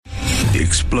The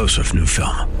explosive new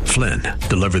film, Flynn,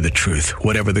 deliver the truth,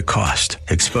 whatever the cost,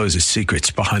 exposes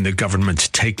secrets behind the government's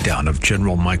takedown of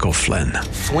General Michael Flynn.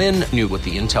 Flynn knew what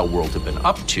the intel world had been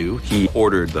up to. He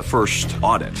ordered the first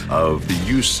audit of the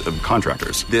use of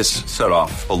contractors. This set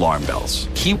off alarm bells.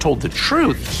 He told the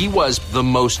truth. He was the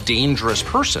most dangerous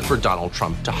person for Donald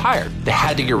Trump to hire. They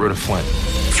had to get rid of Flynn.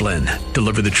 Flynn,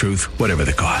 deliver the truth, whatever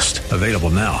the cost. Available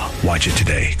now. Watch it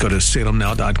today. Go to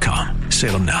salemnow.com.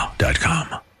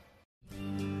 salemnow.com.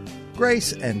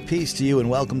 Grace and peace to you, and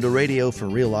welcome to Radio for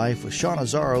Real Life with Sean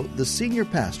Azzaro, the senior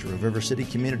pastor of River City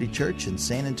Community Church in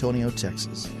San Antonio,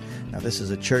 Texas. Now, this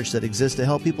is a church that exists to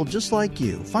help people just like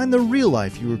you find the real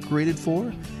life you were created for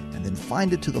and then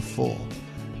find it to the full.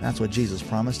 That's what Jesus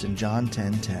promised in John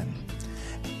 10:10.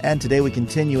 And today we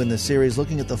continue in the series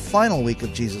looking at the final week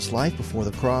of Jesus' life before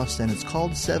the cross, and it's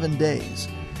called 7 Days.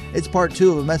 It's part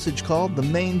 2 of a message called The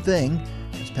Main Thing,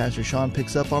 as Pastor Sean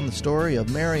picks up on the story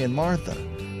of Mary and Martha.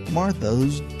 Martha,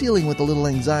 who's dealing with a little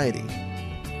anxiety.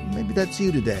 Maybe that's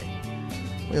you today.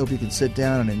 We hope you can sit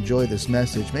down and enjoy this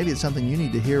message. Maybe it's something you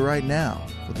need to hear right now,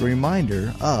 with a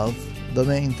reminder of the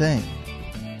main thing.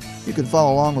 You can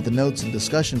follow along with the notes and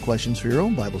discussion questions for your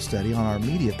own Bible study on our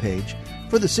media page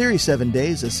for the series 7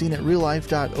 Days as seen at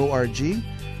reallife.org.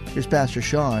 Here's Pastor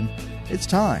Sean. It's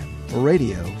time for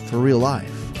Radio for Real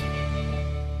Life.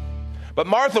 But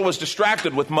Martha was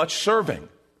distracted with much serving.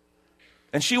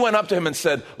 And she went up to him and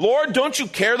said, "Lord, don't you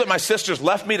care that my sister's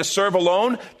left me to serve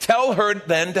alone? Tell her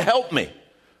then to help me."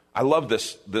 I love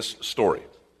this story,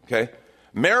 okay?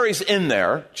 Mary's in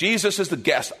there. Jesus is the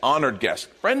guest, honored guest,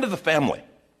 friend of the family.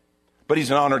 But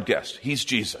he's an honored guest. He's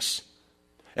Jesus.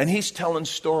 And he's telling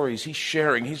stories. He's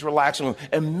sharing. He's relaxing with him.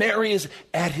 And Mary is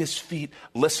at his feet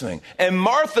listening. And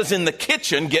Martha's in the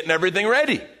kitchen getting everything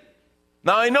ready.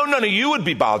 Now, I know none of you would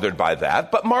be bothered by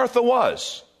that, but Martha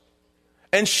was.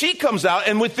 And she comes out,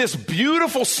 and with this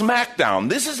beautiful smackdown,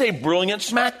 this is a brilliant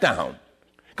smackdown.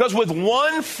 Because with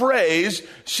one phrase,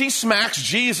 she smacks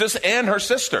Jesus and her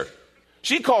sister.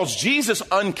 She calls Jesus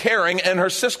uncaring and her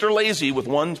sister lazy with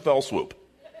one fell swoop.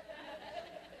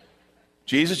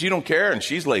 Jesus, you don't care, and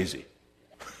she's lazy.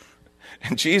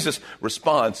 And Jesus'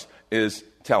 response is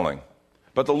telling.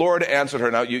 But the Lord answered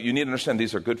her. Now, you need to understand,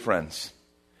 these are good friends.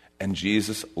 And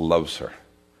Jesus loves her.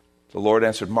 The Lord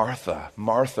answered, "Martha,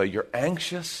 Martha, you're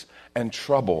anxious and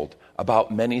troubled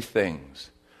about many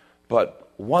things,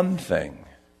 but one thing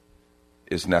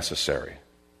is necessary."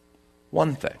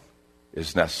 One thing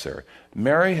is necessary.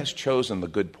 Mary has chosen the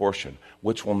good portion,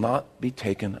 which will not be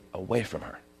taken away from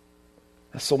her.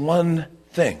 That's the one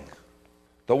thing.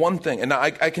 The one thing. And now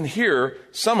I can hear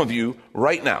some of you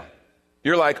right now.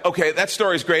 You're like, okay, that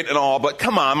story's great and all, but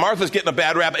come on, Martha's getting a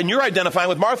bad rap, and you're identifying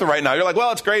with Martha right now. You're like,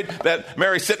 well, it's great that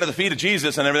Mary's sitting at the feet of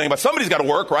Jesus and everything, but somebody's got to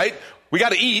work, right? We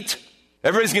got to eat.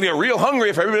 Everybody's going to get real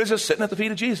hungry if everybody's just sitting at the feet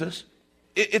of Jesus.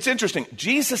 It's interesting.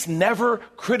 Jesus never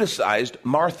criticized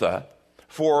Martha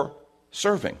for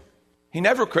serving. He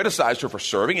never criticized her for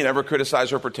serving. He never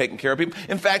criticized her for taking care of people.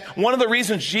 In fact, one of the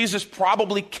reasons Jesus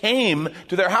probably came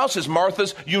to their house is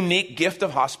Martha's unique gift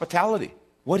of hospitality.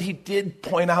 What he did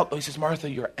point out, though, he says, "Martha,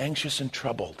 you're anxious and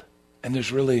troubled. And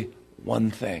there's really one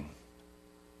thing.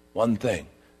 One thing."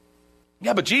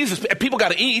 Yeah, but Jesus, people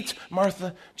got to eat.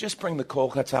 "Martha, just bring the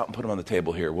cold cuts out and put them on the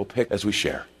table here. We'll pick as we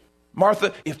share."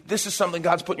 "Martha, if this is something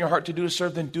God's put in your heart to do to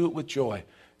serve, then do it with joy."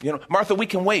 "Martha, we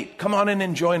can wait. Come on in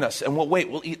and join us, and we'll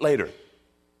wait. We'll eat later."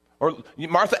 Or,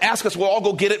 "Martha, ask us. We'll all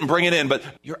go get it and bring it in." But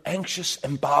you're anxious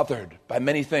and bothered by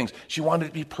many things. She wanted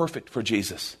to be perfect for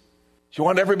Jesus. She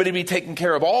wanted everybody to be taken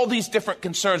care of. All these different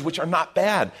concerns, which are not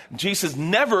bad. Jesus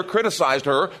never criticized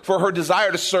her for her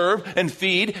desire to serve and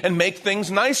feed and make things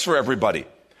nice for everybody.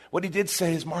 What he did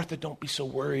say is, "Martha, don't be so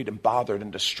worried and bothered and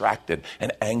distracted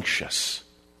and anxious."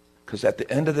 Because at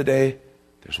the end of the day,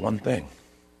 there's one thing.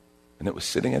 And it was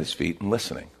sitting at his feet and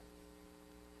listening.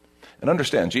 And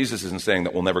understand, Jesus isn't saying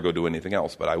that we'll never go do anything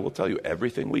else, but I will tell you,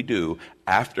 everything we do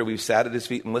after we've sat at his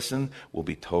feet and listened will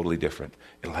be totally different.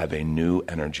 It'll have a new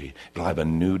energy. It'll have a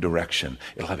new direction.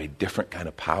 It'll have a different kind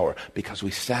of power because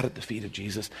we sat at the feet of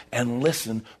Jesus and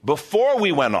listened before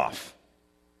we went off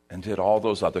and did all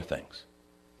those other things.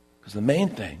 Because the main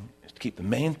thing is to keep the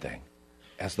main thing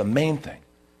as the main thing.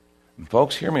 And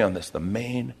folks, hear me on this. The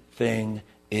main thing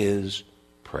is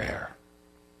prayer.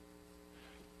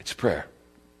 It's prayer.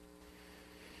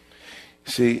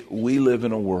 See, we live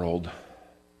in a world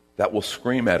that will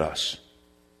scream at us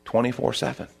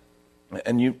 24/7.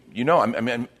 And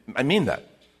I mean that.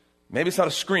 Maybe it's not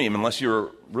a scream unless you're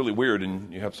really weird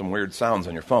and you have some weird sounds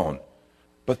on your phone.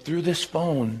 But through this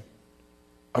phone,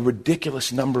 a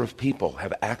ridiculous number of people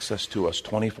have access to us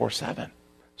 24/7.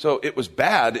 So it was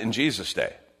bad in Jesus'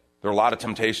 day. There are a lot of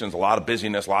temptations, a lot of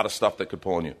busyness, a lot of stuff that could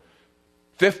pull on you.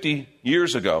 50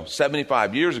 years ago,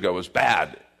 75 years ago, it was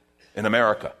bad in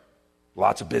America.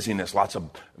 Lots of busyness, a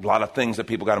lot of things that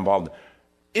people got involved in.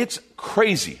 It's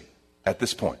crazy at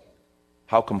this point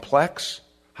how complex,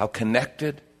 how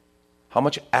connected, how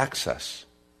much access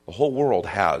the whole world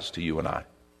has to you and I.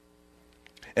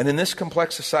 And in this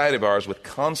complex society of ours with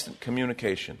constant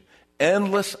communication,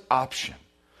 endless option,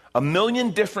 a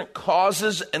million different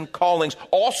causes and callings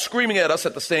all screaming at us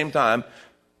at the same time,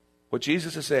 what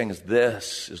Jesus is saying is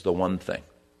this is the one thing.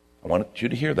 I want you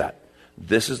to hear that.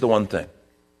 This is the one thing.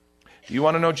 Do you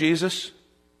want to know Jesus? Do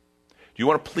you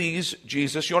want to please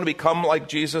Jesus? You want to become like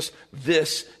Jesus?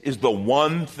 This is the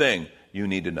one thing you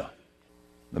need to know.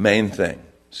 The main thing.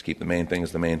 Just keep the main thing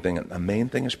as the main thing. And the main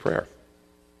thing is prayer.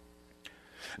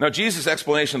 Now, Jesus'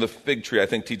 explanation of the fig tree, I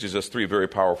think, teaches us three very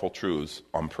powerful truths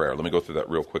on prayer. Let me go through that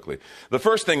real quickly. The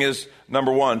first thing is,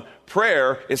 number one,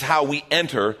 prayer is how we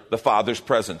enter the Father's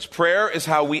presence. Prayer is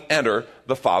how we enter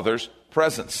the Father's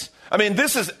presence. I mean,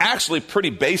 this is actually pretty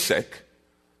basic.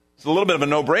 It's a little bit of a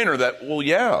no-brainer that, well,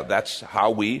 yeah, that's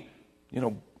how we,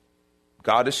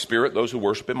 God is spirit. Those who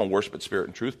worship him will worship in spirit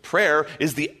and truth. Prayer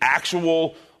is the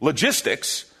actual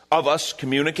logistics of us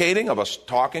communicating, of us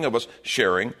talking, of us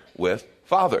sharing with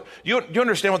Father. Do you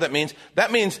understand what that means?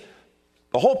 That means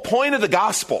the whole point of the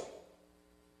gospel,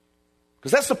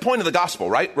 because that's the point of the gospel,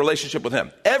 right? Relationship with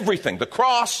him. Everything. The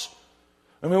cross.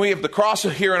 I mean, we have the cross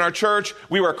here in our church.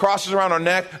 We wear crosses around our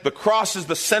neck. The cross is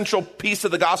the central piece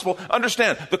of the gospel.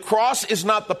 Understand, the cross is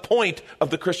not the point of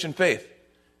the Christian faith.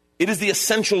 It is the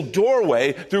essential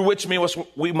doorway through which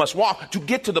we must walk to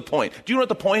get to the point. Do you know what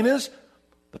the point is?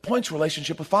 The point's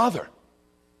relationship with Father.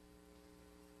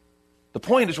 The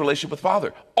point is relationship with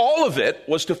Father. All of it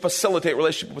was to facilitate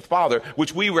relationship with Father,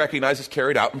 which we recognize is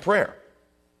carried out in prayer.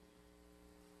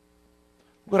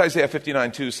 Look what Isaiah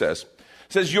 59:2 says.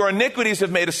 It says, your iniquities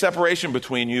have made a separation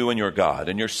between you and your God,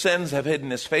 and your sins have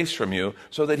hidden his face from you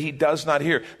so that he does not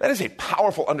hear. That is a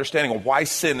powerful understanding of why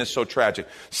sin is so tragic.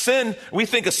 Sin, we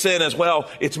think of sin as, well,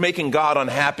 it's making God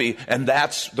unhappy, and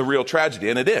that's the real tragedy,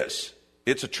 and it is.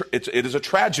 It is a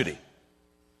tragedy.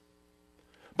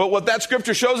 But what that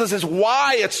scripture shows us is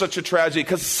why it's such a tragedy,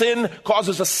 because sin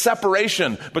causes a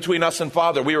separation between us and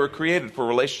Father. We were created for a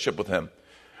relationship with him.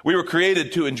 We were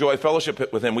created to enjoy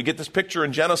fellowship with him. We get this picture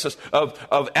in Genesis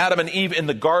of Adam and Eve in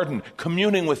the garden,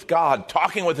 communing with God,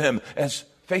 talking with him as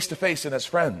face to face and as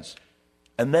friends.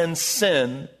 And then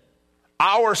sin,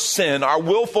 our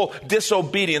willful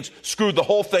disobedience, screwed the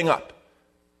whole thing up.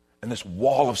 And this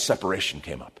wall of separation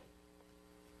came up.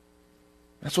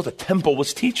 That's what the temple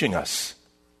was teaching us.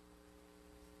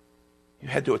 You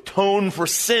had to atone for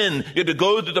sin. You had to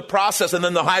go through the process, and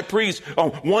then the high priest,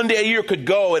 one day a year, could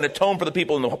go and atone for the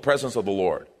people in the presence of the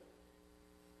Lord.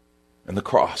 And the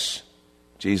cross,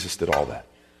 Jesus did all that.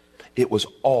 It was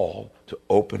all to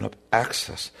open up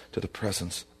access to the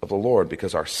presence of the Lord,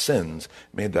 because our sins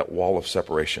made that wall of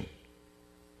separation.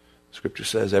 Scripture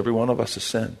says every one of us has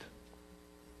sinned.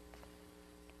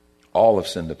 All have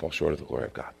sinned and fall short of the glory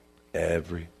of God.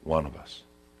 Every one of us.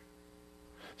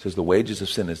 It says the wages of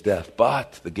sin is death,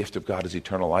 but the gift of God is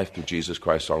eternal life through Jesus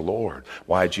Christ our Lord.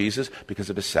 Why Jesus? Because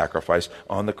of his sacrifice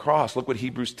on the cross. Look what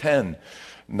Hebrews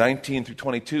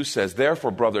 10:19-22 says.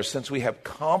 Therefore, brothers, since we have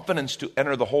confidence to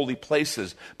enter the holy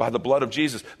places by the blood of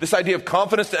Jesus. This idea of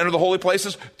confidence to enter the holy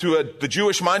places to the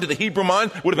Jewish mind, to the Hebrew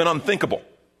mind, would have been unthinkable.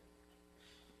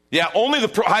 Yeah, only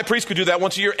the high priest could do that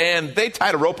once a year, and they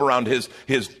tied a rope around his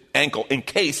ankle in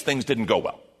case things didn't go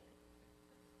well.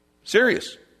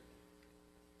 Serious.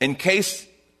 In case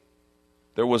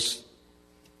we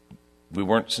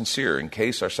weren't sincere, in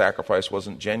case our sacrifice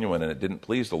wasn't genuine and it didn't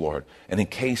please the Lord, and in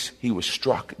case he was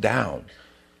struck down,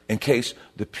 in case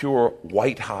the pure,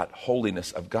 white-hot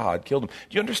holiness of God killed him.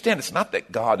 Do you understand? It's not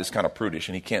that God is kind of prudish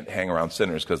and he can't hang around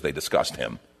sinners because they disgust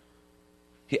him.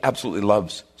 He absolutely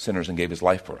loves sinners and gave his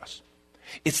life for us.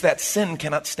 It's that sin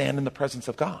cannot stand in the presence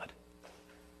of God.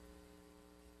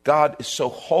 God is so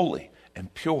holy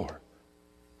and pure.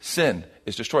 Sin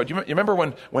is destroyed. You remember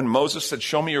when Moses said,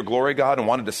 show me your glory, God, and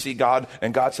wanted to see God,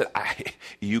 and God said,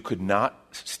 you could not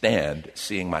stand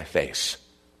seeing my face.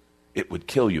 It would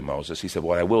kill you, Moses. He said,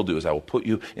 what I will do is I will put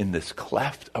you in this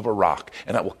cleft of a rock,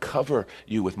 and I will cover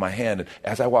you with my hand, and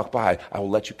as I walk by, I will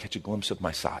let you catch a glimpse of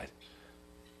my side.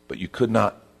 But you could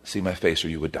not see my face or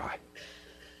you would die.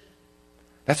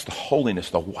 That's the holiness,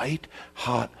 the white,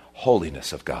 hot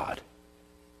holiness of God.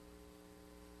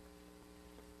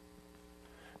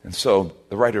 And so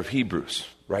the writer of Hebrews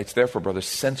writes, therefore, brothers,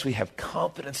 since we have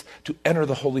confidence to enter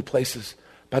the holy places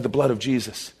by the blood of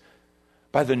Jesus,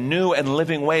 by the new and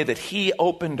living way that he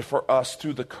opened for us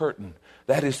through the curtain,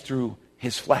 That is through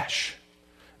his flesh.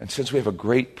 And since we have a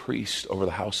great priest over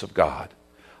the house of God,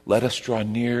 let us draw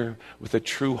near with a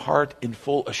true heart in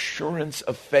full assurance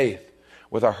of faith,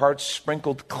 with our hearts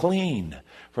sprinkled clean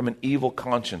from an evil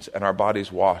conscience and our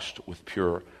bodies washed with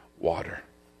pure water.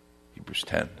 Hebrews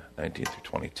 10, 19 through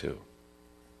 22.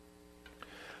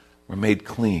 We're made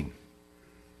clean.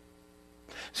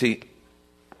 See,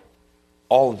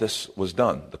 all of this was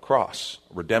done, the cross,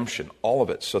 redemption, all of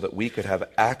it, so that we could have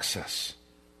access.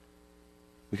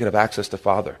 We could have access to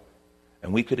Father.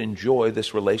 And we could enjoy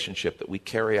this relationship that we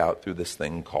carry out through this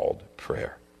thing called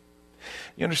prayer.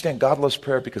 You understand, God loves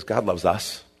prayer because God loves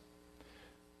us.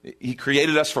 He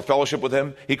created us for fellowship with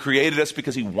him. He created us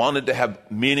because he wanted to have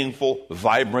meaningful,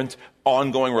 vibrant,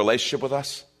 ongoing relationship with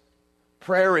us.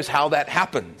 Prayer is how that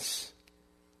happens.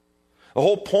 The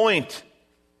whole point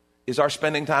is our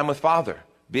spending time with Father,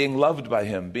 being loved by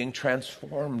him, being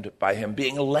transformed by him,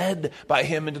 being led by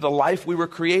him into the life we were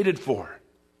created for.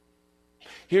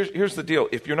 Here's the deal.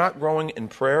 If you're not growing in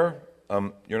prayer,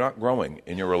 you're not growing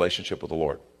in your relationship with the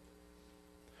Lord.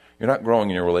 You're not growing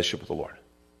in your relationship with the Lord.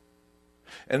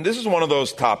 And this is one of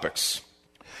those topics.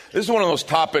 This is one of those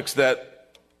topics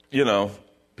that,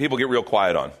 people get real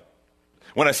quiet on.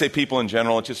 When I say people in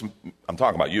general, I'm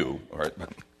talking about you, all right? But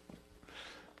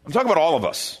I'm talking about all of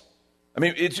us. I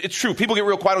mean, it's true. People get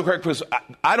real quiet on prayer because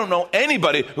I don't know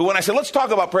anybody who, when I say, let's talk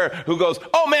about prayer, who goes,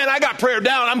 oh man, I got prayer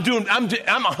down. I'm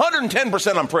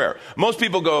 110% on prayer. Most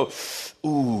people go,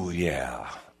 ooh, yeah,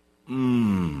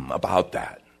 about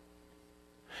that.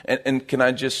 And can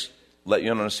I just let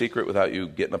you in on a secret without you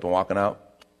getting up and walking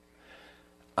out?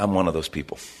 I'm one of those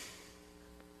people.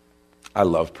 I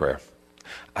love prayer.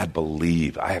 I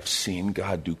believe. I have seen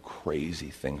God do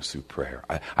crazy things through prayer.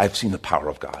 I've seen the power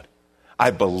of God. I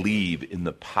believe in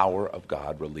the power of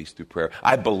God released through prayer.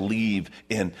 I believe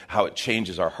in how it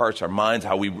changes our hearts, our minds,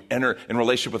 how we enter in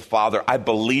relationship with Father. I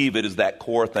believe it is that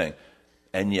core thing.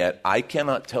 And yet, I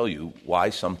cannot tell you why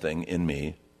something in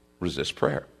me resists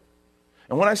prayer.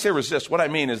 And when I say resist, what I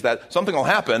mean is that something will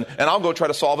happen, and I'll go try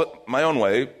to solve it my own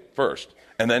way first.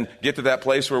 And then get to that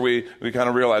place where we kind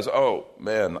of realize, oh,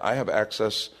 man, I have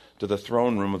access to the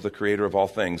throne room of the Creator of all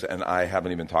things, and I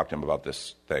haven't even talked to him about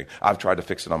this thing. I've tried to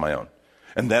fix it on my own.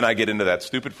 And then I get into that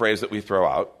stupid phrase that we throw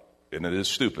out, and it is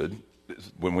stupid,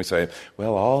 when we say,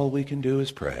 well, all we can do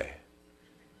is pray.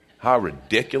 How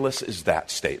ridiculous is that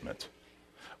statement?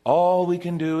 All we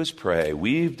can do is pray.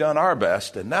 We've done our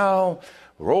best, and now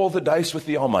roll the dice with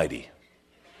the Almighty.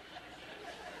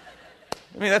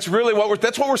 I mean, that's really what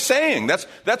we're saying.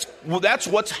 That's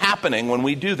what's happening when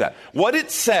we do that. What it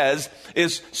says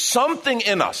is something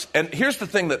in us. And here's the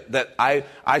thing that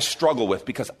I struggle with,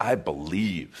 because I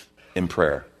believe in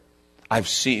prayer. I've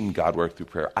seen God work through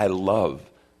prayer. I love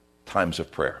times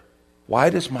of prayer. Why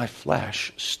does my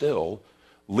flesh still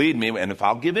lead me, and if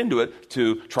I'll give into it,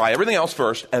 to try everything else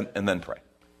first and then pray?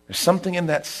 There's something in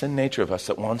that sin nature of us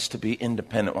that wants to be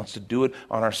independent, wants to do it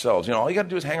on ourselves. All you got to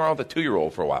do is hang around with a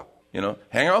 2-year-old for a while.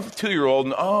 Hang around with a 2-year-old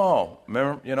and,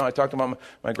 remember, I talked about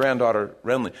my granddaughter,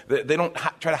 Renly. They don't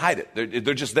try to hide it.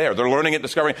 They're just there. They're learning it,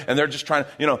 discovering, and they're just trying,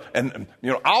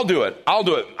 I'll do it. I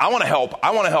want to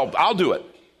help. I'll do it.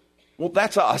 Well,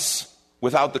 that's us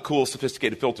without the cool,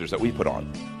 sophisticated filters that we put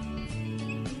on.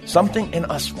 Something in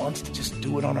us wants to just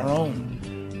do it on our own.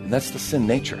 And that's the sin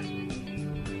nature.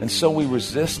 And so we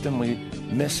resist and we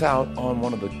miss out on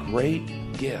one of the great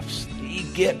gifts,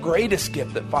 the greatest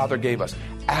gift that Father gave us.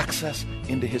 Access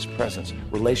into his presence,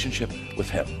 relationship with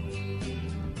him.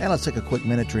 And let's take a quick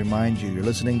minute to remind you, you're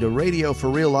listening to Radio for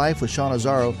Real Life with Sean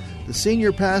Azzaro, the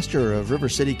senior pastor of River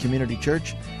City Community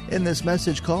Church, in this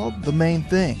message called The Main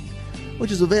Thing,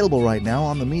 which is available right now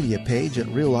on the media page at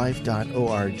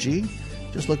reallife.org.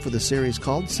 Just look for the series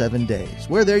called 7 Days,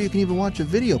 where there you can even watch a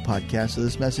video podcast of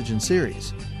this message and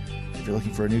series. If you're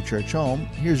looking for a new church home,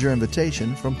 here's your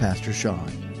invitation from Pastor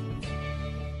Sean.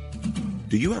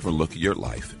 Do you ever look at your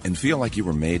life and feel like you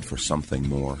were made for something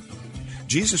more?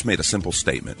 Jesus made a simple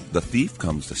statement. The thief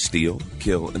comes to steal,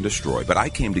 kill, and destroy, but I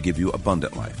came to give you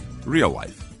abundant life, real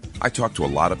life. I talk to a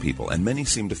lot of people, and many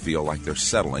seem to feel like they're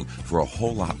settling for a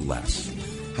whole lot less.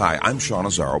 Hi, I'm Sean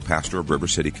Azzaro, pastor of River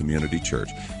City Community Church,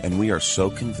 and we are so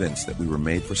convinced that we were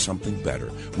made for something better.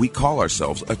 We call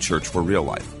ourselves a church for real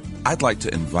life. I'd like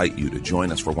to invite you to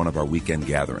join us for one of our weekend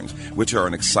gatherings, which are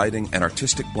an exciting and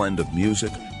artistic blend of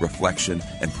music, reflection,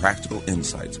 and practical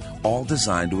insights, all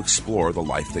designed to explore the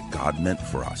life that God meant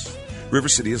for us. River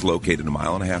City is located 1.5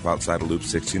 miles outside of Loop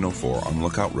 1604 on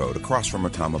Lookout Road across from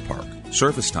Otama Park.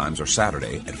 Service times are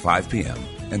Saturday at 5 p.m.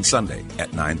 and Sunday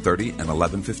at 9:30 and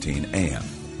 11:15 a.m.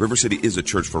 River City is a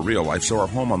church for real life, so our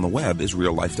home on the web is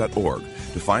reallife.org.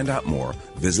 To find out more,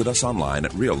 visit us online at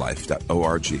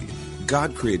reallife.org.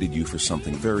 God created you for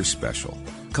something very special.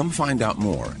 Come find out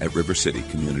more at River City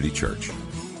Community Church.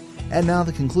 And now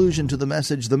the conclusion to the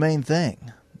message, The Main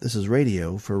Thing. This is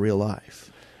Radio for Real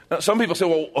Life. Now, some people say,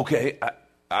 well, okay,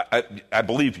 I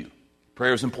believe you.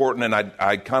 Prayer is important, and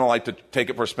I kind of like to take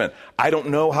it for a spin. I don't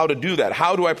know how to do that.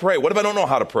 How do I pray? What if I don't know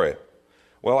how to pray?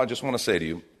 Well, I just want to say to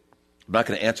you, I'm not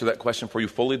going to answer that question for you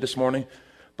fully this morning,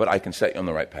 but I can set you on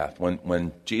the right path.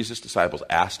 When Jesus' disciples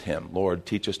asked him, Lord,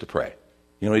 teach us to pray,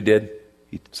 you know what he did?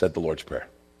 He said the Lord's Prayer.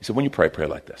 He said, when you pray, pray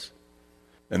like this.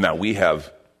 And now we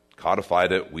have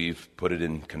codified it. We've put it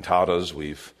in cantatas.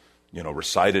 We've,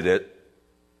 recited it.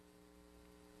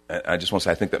 And I just want to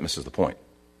say, I think that misses the point.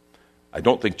 I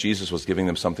don't think Jesus was giving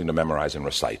them something to memorize and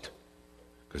recite,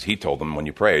 because he told them, when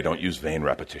you pray, don't use vain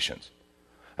repetitions.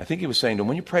 I think he was saying to them,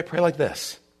 when you pray, pray like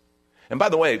this. And by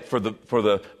the way, for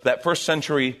that first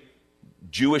century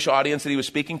Jewish audience that he was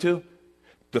speaking to,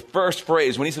 the first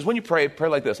phrase, when he says, when you pray, pray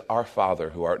like this, Our Father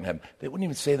who art in heaven. They wouldn't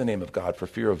even say the name of God for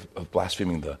fear of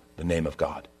blaspheming the name of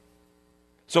God.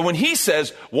 So when he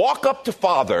says, walk up to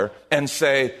Father and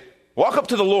say, walk up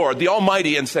to the Lord, the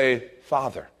Almighty, and say,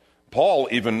 Father. Paul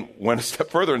even went a step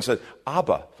further and said,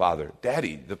 Abba, Father,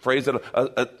 Daddy, the phrase that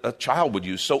a child would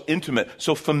use, so intimate,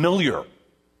 so familiar.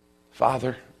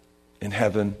 Father in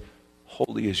heaven,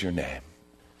 holy is your name.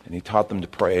 And he taught them to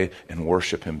pray and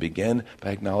worship him. Begin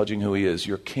by acknowledging who he is.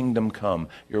 Your kingdom come,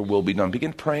 your will be done.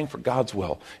 Begin praying for God's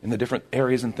will in the different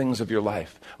areas and things of your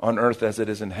life, on earth as it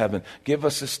is in heaven. Give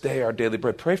us this day our daily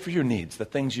bread. Pray for your needs, the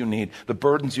things you need, the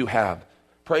burdens you have.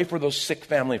 Pray for those sick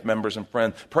family members and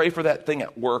friends. Pray for that thing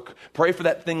at work. Pray for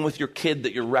that thing with your kid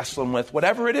that you're wrestling with.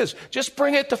 Whatever it is, just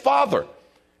bring it to Father.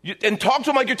 And talk to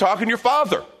him like you're talking to your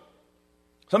father.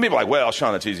 Some people are like, well,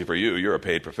 Sean, it's easy for you. You're a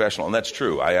paid professional. And that's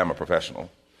true. I am a professional.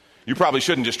 You probably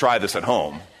shouldn't just try this at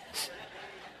home.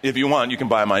 If you want, you can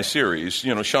buy my series,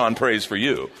 Sean Prays for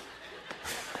You.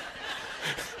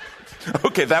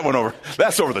 Okay, that went over.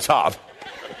 That's over the top.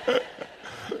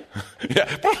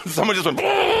 Yeah, someone just went.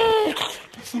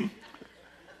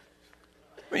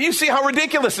 You see how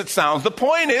ridiculous it sounds. The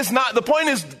point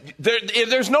is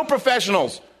there's no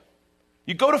professionals.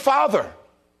 You go to Father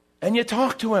and you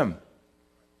talk to him.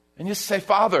 And you say,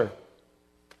 Father,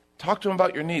 talk to him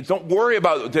about your needs. Don't worry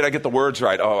about, did I get the words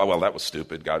right? Oh, well, that was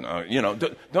stupid. God,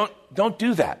 don't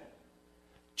do that.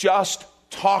 Just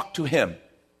talk to him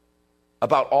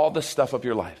about all the stuff of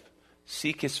your life.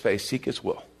 Seek his face, seek his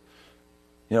will.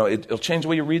 It'll change the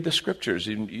way you read the scriptures.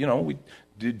 We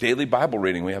do daily Bible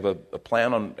reading. We have a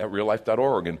plan at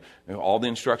reallife.org and all the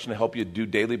instruction to help you do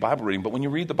daily Bible reading. But when you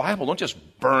read the Bible, don't just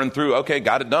burn through, okay,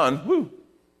 got it done. Woo,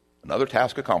 another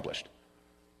task accomplished.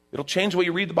 It'll change the way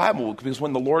you read the Bible, because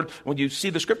when you see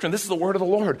the scripture, and this is the word of the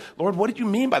Lord, Lord, what did you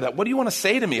mean by that? What do you want to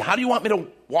say to me? How do you want me to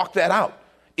walk that out?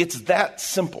 It's that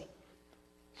simple.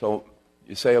 So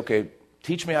you say, okay,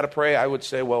 teach me how to pray. I would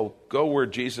say, well, go where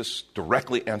Jesus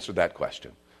directly answered that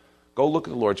question. Go look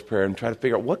at the Lord's Prayer and try to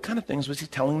figure out what kind of things was he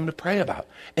telling them to pray about,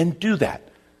 and do that.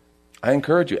 I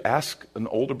encourage you, ask an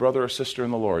older brother or sister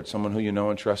in the Lord, someone who you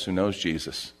know and trust who knows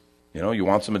Jesus. You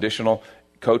want some additional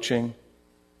coaching?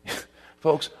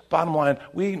 Folks, bottom line,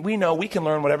 we know we can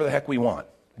learn whatever the heck we want.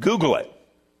 Google it.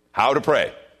 How to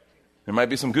pray. There might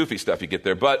be some goofy stuff you get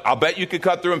there, but I'll bet you could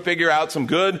cut through and figure out some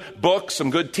good books, some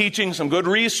good teaching, some good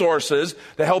resources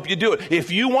to help you do it.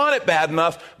 If you want it bad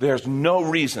enough, there's no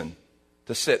reason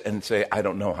to sit and say, I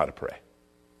don't know how to pray.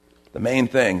 The main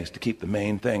thing is to keep the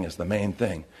main thing as the main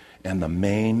thing, and the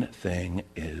main thing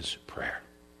is prayer.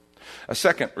 A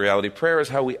second reality, prayer is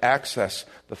how we access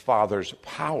the Father's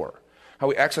power. How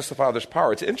we access the Father's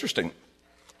power. It's interesting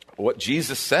what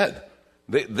Jesus said.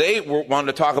 They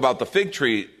wanted to talk about the fig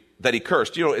tree that he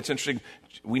cursed. It's interesting.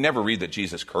 We never read that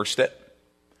Jesus cursed it.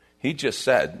 He just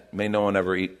said, may no one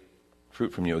ever eat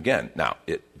fruit from you again. Now,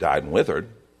 it died and withered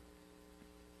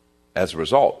as a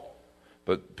result.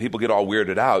 But people get all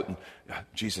weirded out. And,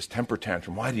 Jesus temper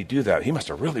tantrum. Why did he do that? He must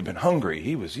have really been hungry.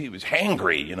 He was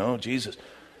hangry, Jesus.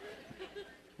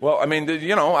 Well, I mean,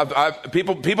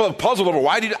 people have puzzled over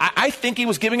why did I think he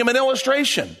was giving him an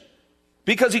illustration,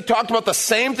 because he talked about the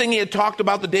same thing he had talked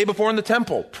about the day before in the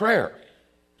temple, prayer.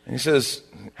 And he says,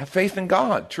 have faith in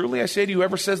God. Truly I say to you,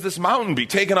 whoever says this mountain be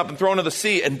taken up and thrown into the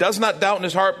sea and does not doubt in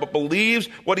his heart but believes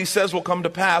what he says will come to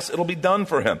pass, it'll be done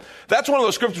for him. That's one of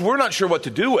those scriptures we're not sure what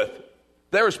to do with.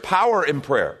 There is power in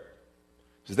prayer.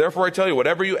 He says, therefore I tell you,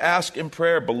 whatever you ask in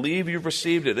prayer, believe you've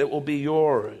received it. It will be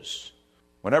yours.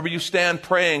 Whenever you stand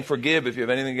praying, forgive if you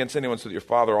have anything against anyone, so that your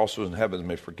Father also in heaven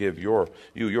may forgive your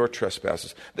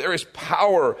trespasses. There is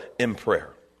power in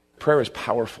prayer. Prayer is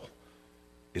powerful.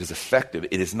 It is effective.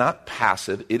 It is not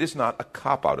passive. It is not a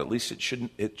cop-out. At least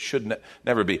it should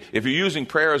never be. If you're using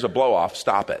prayer as a blow-off,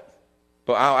 stop it.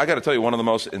 But I got to tell you, one of the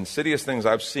most insidious things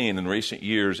I've seen in recent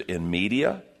years in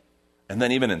media, and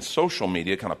then even in social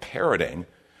media, kind of parroting,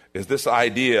 is this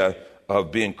idea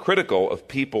of being critical of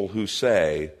people who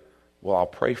say, well, I'll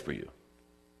pray for you.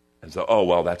 And so, oh,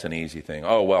 well, that's an easy thing.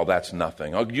 Oh, well, that's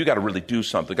nothing. Oh, you got to really do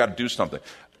something. Got to do something.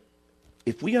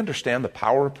 If we understand the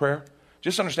power of prayer,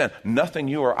 just understand, nothing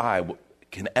you or I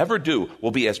can ever do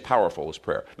will be as powerful as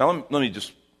prayer. Now, let me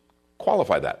just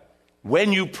qualify that.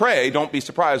 When you pray, don't be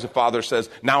surprised if Father says,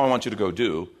 now I want you to go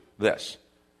do this.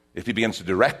 If he begins to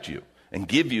direct you and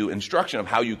give you instruction of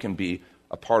how you can be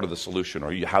a part of the solution,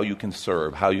 or how you can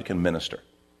serve, how you can minister.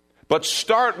 But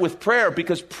start with prayer,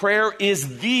 because prayer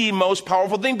is the most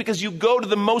powerful thing, because you go to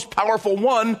the most powerful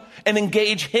one and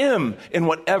engage him in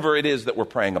whatever it is that we're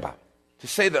praying about. To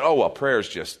say that, oh, well, prayer is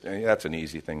just, that's an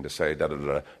easy thing to say,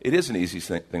 da-da-da-da. It is an easy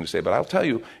thing to say, but I'll tell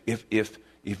you, if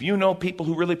you know people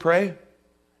who really pray,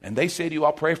 and they say to you,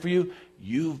 I'll pray for you,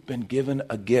 you've been given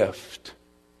a gift.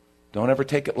 Don't ever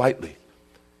take it lightly,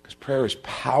 because prayer is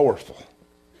powerful.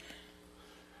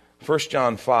 1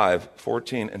 John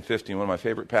 5:14 and 15, one of my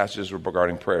favorite passages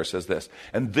regarding prayer, says this,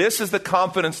 and this is the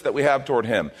confidence that we have toward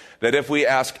him, that if we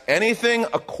ask anything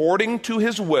according to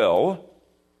his will,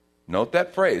 note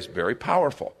that phrase, very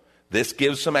powerful. This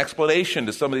gives some explanation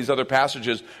to some of these other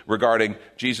passages regarding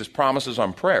Jesus' promises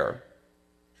on prayer.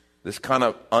 This kind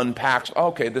of unpacks,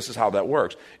 okay, this is how that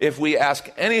works. If we ask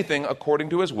anything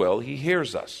according to his will, he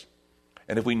hears us.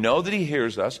 And if we know that he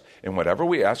hears us in whatever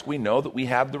we ask, we know that we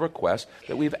have the request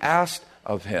that we've asked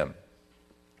of him.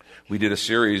 We did a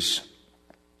series,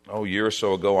 a year or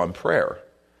so ago on prayer.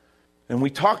 And we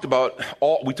talked about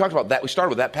that. We started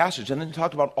with that passage, and then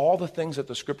talked about all the things that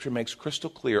the Scripture makes crystal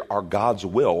clear are God's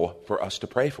will for us to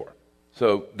pray for.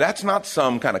 So that's not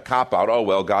some kind of cop-out, oh,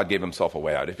 well, God gave himself a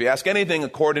way out. If you ask anything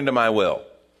according to my will.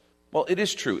 Well, it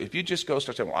is true. If you just go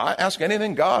start saying, well, I ask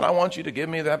anything, God, I want you to give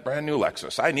me that brand new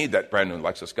Lexus. I need that brand new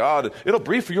Lexus, God. It'll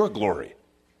be for your glory.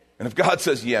 And if God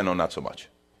says, yeah, no, not so much.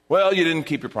 Well, you didn't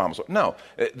keep your promise. No,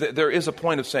 there is a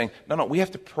point of saying, no, we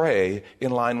have to pray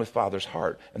in line with Father's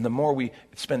heart. And the more we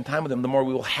spend time with him, the more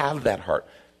we will have that heart.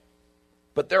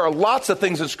 But there are lots of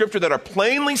things in Scripture that are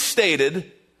plainly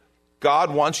stated,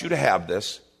 God wants you to have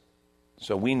this,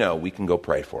 so we know we can go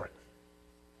pray for it.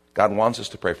 God wants us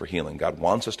to pray for healing. God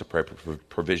wants us to pray for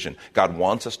provision. God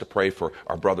wants us to pray for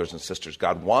our brothers and sisters.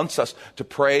 God wants us to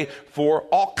pray for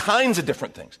all kinds of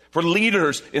different things. For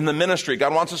leaders in the ministry.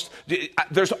 God wants us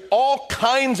there's all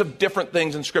kinds of different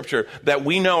things in Scripture that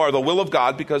we know are the will of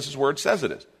God because his word says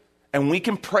it is. And we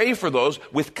can pray for those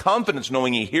with confidence,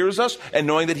 knowing he hears us and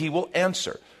knowing that he will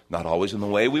answer. Not always in the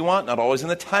way we want, not always in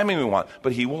the timing we want,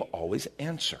 but he will always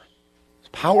answer. It's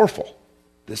powerful,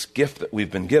 this gift that we've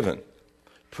been given.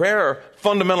 Prayer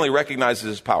fundamentally recognizes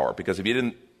his power, because if you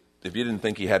didn't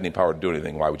think he had any power to do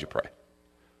anything, why would you pray?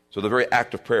 So the very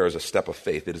act of prayer is a step of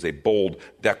faith. It is a bold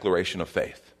declaration of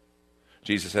faith.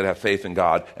 Jesus said, have faith in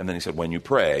God, and then he said, when you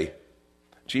pray,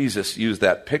 Jesus used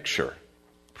that picture.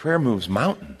 Prayer moves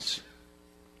mountains.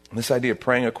 And this idea of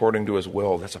praying according to his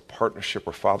will, that's a partnership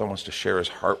where Father wants to share his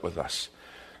heart with us.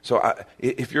 So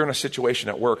if you're in a situation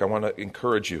at work, I want to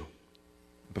encourage you.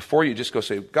 Before you just go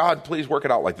say, God, please work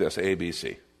it out like this, A, B,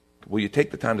 C. Will you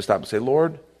take the time to stop and say,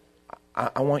 Lord,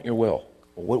 I want your will.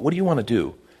 What do you want to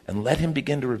do? And let him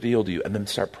begin to reveal to you, and then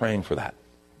start praying for that.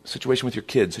 Situation with your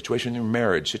kids, situation in your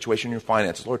marriage, situation in your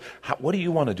finances. Lord, what do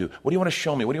you want to do? What do you want to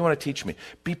show me? What do you want to teach me?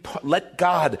 Let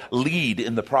God lead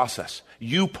in the process.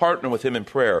 You partner with him in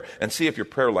prayer and see if your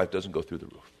prayer life doesn't go through the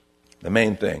roof. The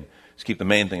main thing is keep the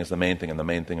main thing as the main thing, and the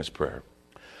main thing is prayer.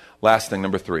 Last thing,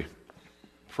 number 3.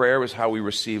 Prayer is how we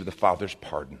receive the Father's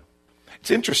pardon.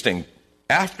 It's interesting.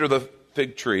 After the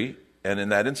fig tree and in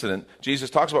that incident, Jesus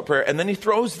talks about prayer, and then he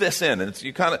throws this in. And it's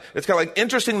kind of like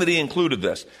interesting that he included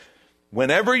this.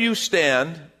 Whenever you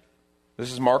stand,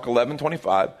 this is Mark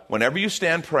 11:25, whenever you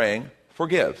stand praying,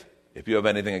 forgive if you have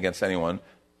anything against anyone,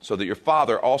 so that your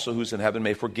Father also who's in heaven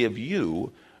may forgive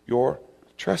you your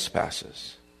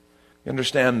trespasses. You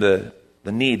understand the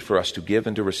need for us to give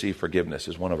and to receive forgiveness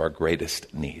is one of our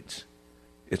greatest needs.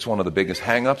 It's one of the biggest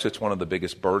hang-ups. It's one of the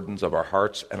biggest burdens of our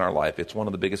hearts and our life. It's one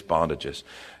of the biggest bondages.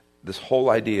 This whole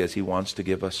idea is he wants to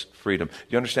give us freedom.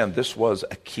 You understand, this was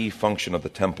a key function of the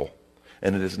temple,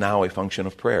 and it is now a function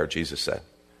of prayer, Jesus said.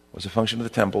 It was a function of the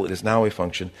temple. It is now a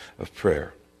function of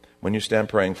prayer. When you stand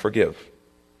praying, forgive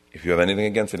if you have anything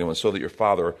against anyone, so that your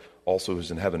Father also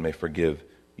who's in heaven may forgive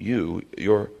you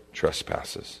your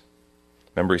trespasses.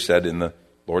 Remember, he said in the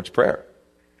Lord's Prayer,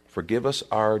 Forgive us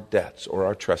our debts or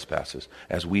our trespasses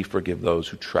as we forgive those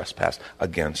who trespass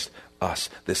against us.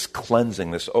 This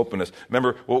cleansing, this openness.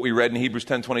 Remember what we read in Hebrews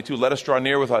 10:22. Let us draw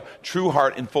near with a true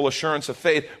heart in full assurance of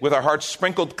faith, with our hearts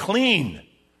sprinkled clean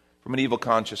from an evil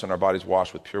conscience and our bodies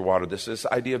washed with pure water. This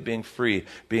idea of being free,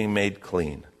 being made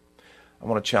clean. I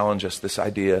want to challenge us. This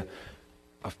idea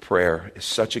of prayer is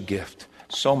such a gift.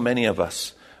 So many of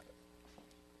us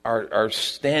are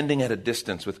standing at a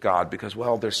distance with God because,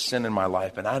 well, there's sin in my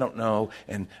life, and I don't know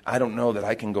that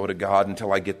I can go to God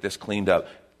until I get this cleaned up.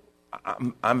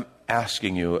 I'm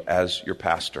asking you as your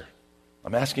pastor.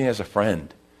 I'm asking you as a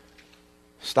friend.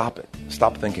 Stop it.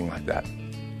 Stop thinking like that.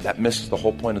 That misses the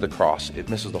whole point of the cross. It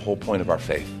misses the whole point of our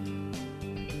faith.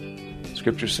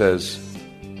 Scripture says,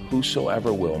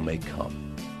 whosoever will may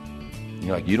come.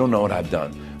 You're like, you don't know what I've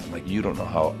done. I'm like, you don't know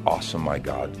how awesome my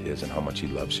God is and how much he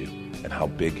loves you and how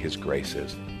big his grace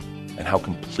is and how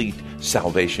complete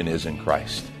salvation is in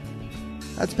Christ.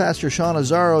 That's Pastor Sean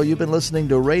Azzaro. You've been listening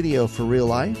to Radio for Real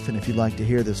Life, and if you'd like to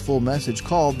hear this full message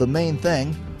called The Main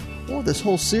Thing, or this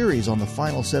whole series on the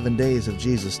final 7 days of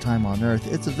Jesus' time on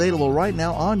earth, it's available right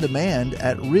now on demand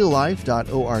at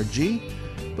reallife.org.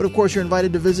 But of course, you're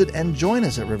invited to visit and join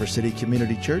us at River City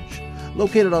Community Church,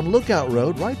 located on Lookout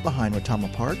Road right behind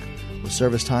Watama Park, with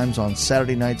service times on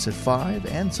Saturday nights at 5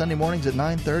 and Sunday mornings at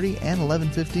 9:30 and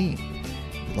 11:15. If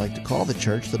you'd like to call the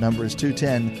church, the number is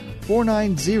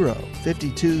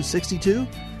 210-490-5262.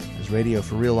 As Radio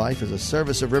for Real Life is a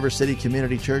service of River City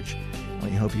Community Church.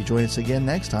 We hope you join us again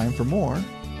next time for more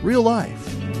Real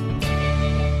Life.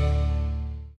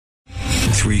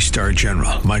 3-star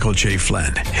General Michael J.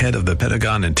 Flynn, head of the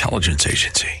Pentagon Intelligence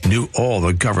Agency, knew all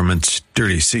the government's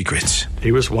dirty secrets.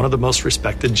 He was one of the most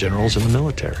respected generals in the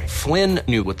military. Flynn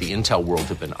knew what the intel world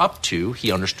had been up to.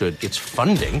 He understood its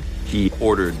funding. He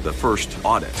ordered the first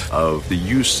audit of the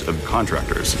use of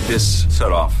contractors. This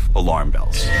set off alarm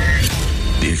bells.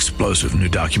 The explosive new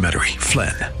documentary,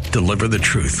 Flynn, Deliver the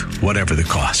Truth, Whatever the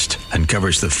Cost,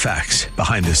 uncovers the facts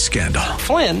behind this scandal.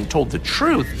 Flynn told the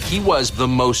truth. He was the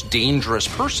most dangerous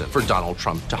person for Donald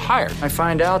Trump to hire. I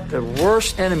find out the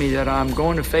worst enemy that I'm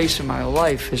going to face in my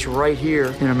life is right here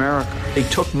in America. They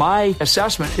took my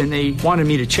assessment and they wanted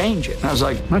me to change it. And I was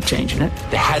like, I'm not changing it.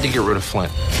 They had to get rid of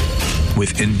Flynn.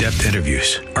 With in-depth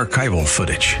interviews, archival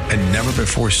footage, and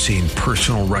never-before-seen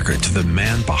personal records of the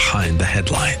man behind the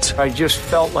headlines. I just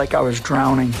felt like I was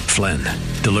drowning. Flynn,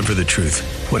 Deliver the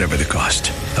Truth, Whatever the Cost.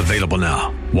 Available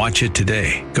now. Watch it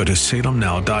today. Go to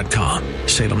salemnow.com.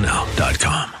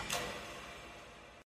 salemnow.com.